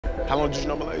How long did you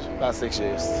know Muhlaysia? About 6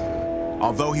 years.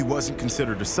 Although he wasn't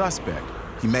considered a suspect,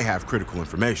 he may have critical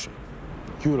information.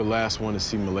 You were the last one to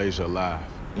see Muhlaysia alive.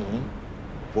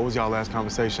 What was y'all last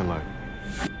conversation like?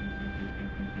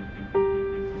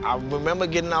 I remember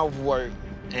getting off work,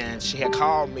 and she had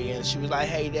called me, and she was like,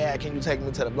 "Hey, Dad, can you take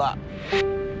me to the block?"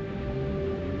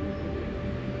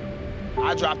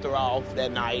 I dropped her off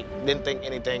that night, didn't think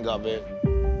anything of it.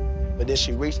 But then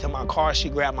she reached to my car, she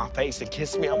grabbed my face and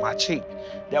kissed me on my cheek.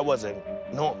 That wasn't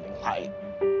normal, like,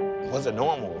 it wasn't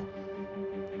normal.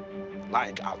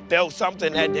 Like, I felt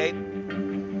something that day.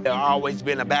 It always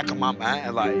been in the back of my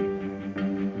mind, like,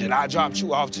 did I drop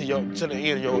you off to the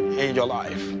end of your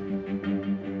life?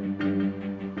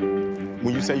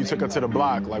 When you say you took her to the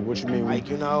block, like, what you mean? Like,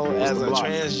 you know, as a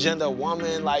transgender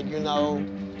woman, like, you know,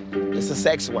 it's a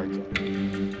sex worker.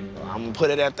 I'm gonna put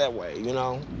it that way, you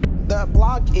know? The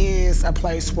block is a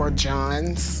place where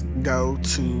Johns go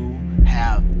to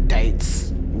have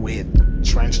dates with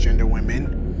transgender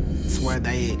women. It's where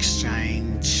they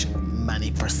exchange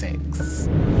money for sex.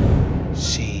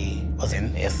 She was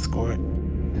an escort.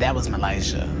 That was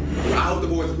Muhlaysia. I hope the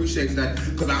boys appreciate that,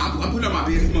 because I'm putting up my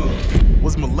best mug.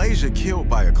 Was Muhlaysia killed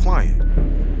by a client?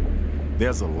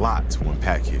 There's a lot to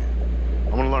unpack here. I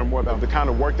want to learn more about the kind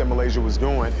of work that Muhlaysia was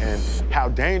doing and how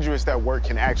dangerous that work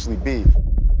can actually be.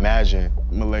 Imagine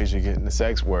Muhlaysia getting the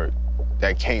sex work.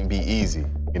 That can't be easy.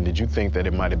 And did you think that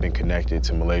it might have been connected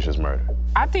to Muhlaysia's murder?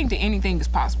 I think that anything is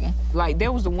possible. Like,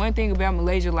 there was the one thing about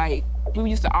Muhlaysia, like,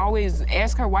 we used to always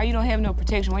ask her, why you don't have no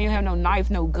protection, why you don't have no knife,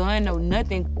 no gun, no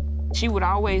nothing. She would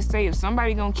always say, if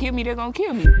somebody gonna kill me, they're gonna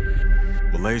kill me.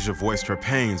 Muhlaysia voiced her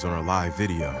pains on her live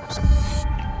videos.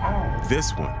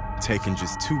 This one taken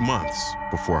just 2 months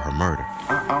before her murder.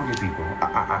 I don't get people.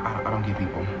 I don't get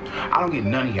people. I don't get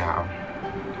none of y'all.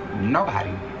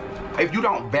 Nobody. If you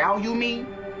don't value me,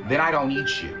 then I don't need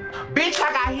you. Bitch,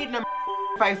 I got hit in the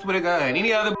face with a gun.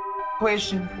 Any other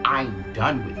question? I'm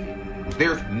done with it.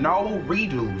 There's no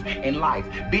redos in life.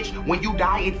 Bitch, when you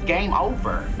die, it's game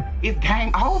over. It's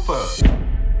game over.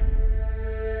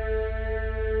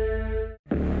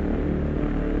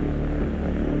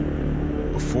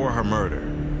 Before her murder,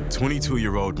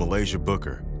 22-year-old Muhlaysia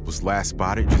Booker was last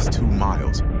spotted just 2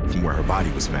 miles from where her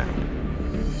body was found.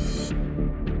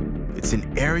 It's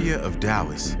an area of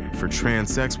Dallas for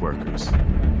trans sex workers,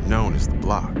 known as the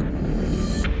Block.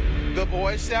 The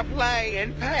boys shall play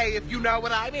and pay, if you know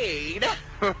what I mean.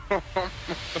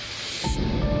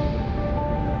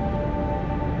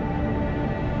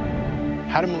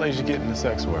 How did Muhlaysia get into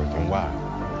sex work and why?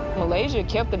 Muhlaysia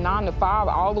kept the 9 to 5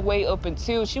 all the way up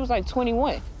until she was like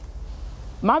 21.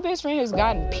 My best friend has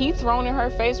gotten pee thrown in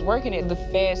her face working at the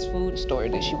fast food store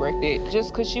that she worked at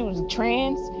just because she was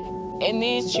trans. And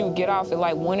then she would get off at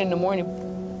like 1 in the morning,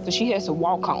 so she has to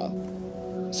walk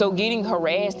home. So getting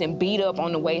harassed and beat up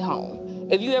on the way home.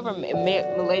 If you ever met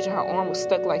Muhlaysia, her arm was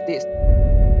stuck like this.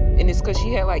 And it's because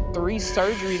she had like 3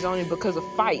 surgeries on it because of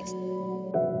fights.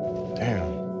 Damn.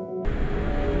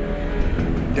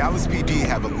 Dallas PD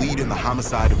have a lead in the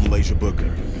homicide of Muhlaysia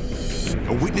Booker.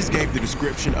 A witness gave the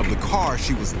description of the car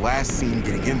she was last seen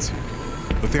getting into,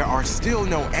 but there are still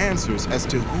no answers as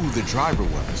to who the driver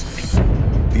was.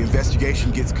 The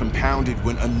investigation gets compounded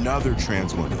when another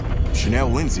trans woman, Chanel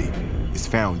Lindsay, is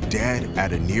found dead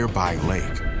at a nearby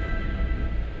lake.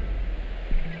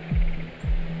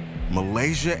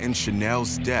 Muhlaysia and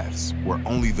Chanel's deaths were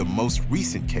only the most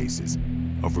recent cases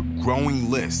of a growing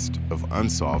list of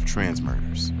unsolved trans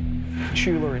murders.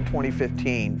 Schuler in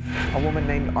 2015, a woman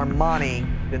named Armani,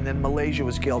 and then Muhlaysia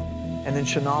was killed, and then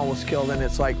Chanel was killed, and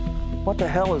it's like, what the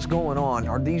hell is going on?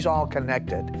 Are these all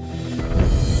connected?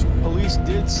 Police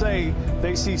did say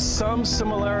they see some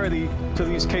similarity to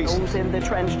these cases. Those in the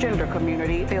transgender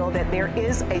community feel that there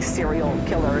is a serial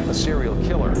killer. A serial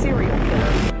killer. Serial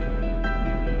killer.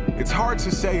 It's hard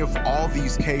to say if all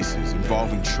these cases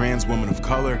involving trans women of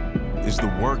color is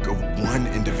the work of one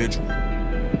individual.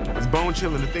 It's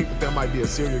bone-chilling to think that there might be a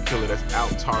serial killer that's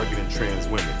out targeting trans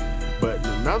women. But in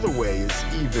another way, it's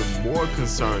even more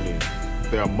concerning.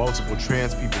 There are multiple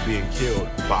trans people being killed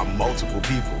by multiple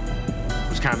people,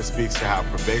 which kind of speaks to how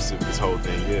pervasive this whole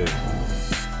thing is.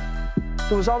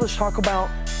 There was all this talk about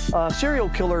serial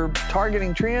killer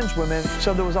targeting trans women,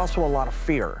 so there was also a lot of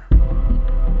fear.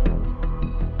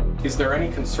 Is there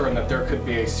any concern that there could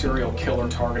be a serial killer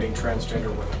targeting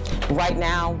transgender women? Right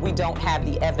now, we don't have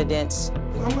the evidence.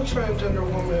 I'm a transgender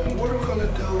woman. What are we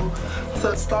gonna do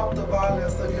to stop the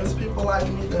violence against people like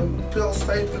me and feel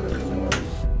safe in the community?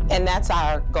 And that's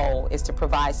our goal, is to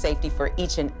provide safety for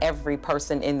each and every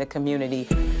person in the community.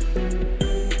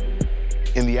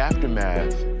 In the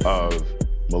aftermath of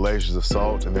Muhlaisia's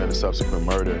assault and then the subsequent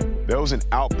murder, there was an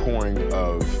outpouring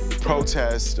of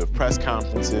protests, of press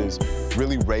conferences,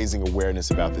 really raising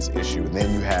awareness about this issue. And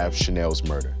then you have Chanel's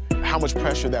murder. How much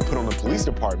pressure that put on the police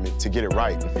department to get it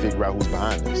right and figure out who's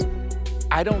behind this?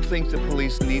 I don't think the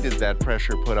police needed that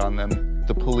pressure put on them.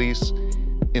 The police,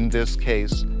 in this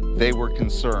case, they were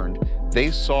concerned. They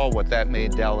saw what that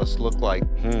made Dallas look like.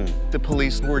 The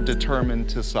police were determined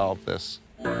to solve this.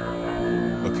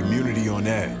 A community on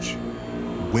edge,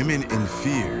 women in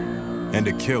fear, and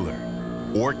a killer,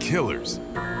 or killers,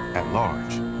 at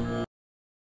large.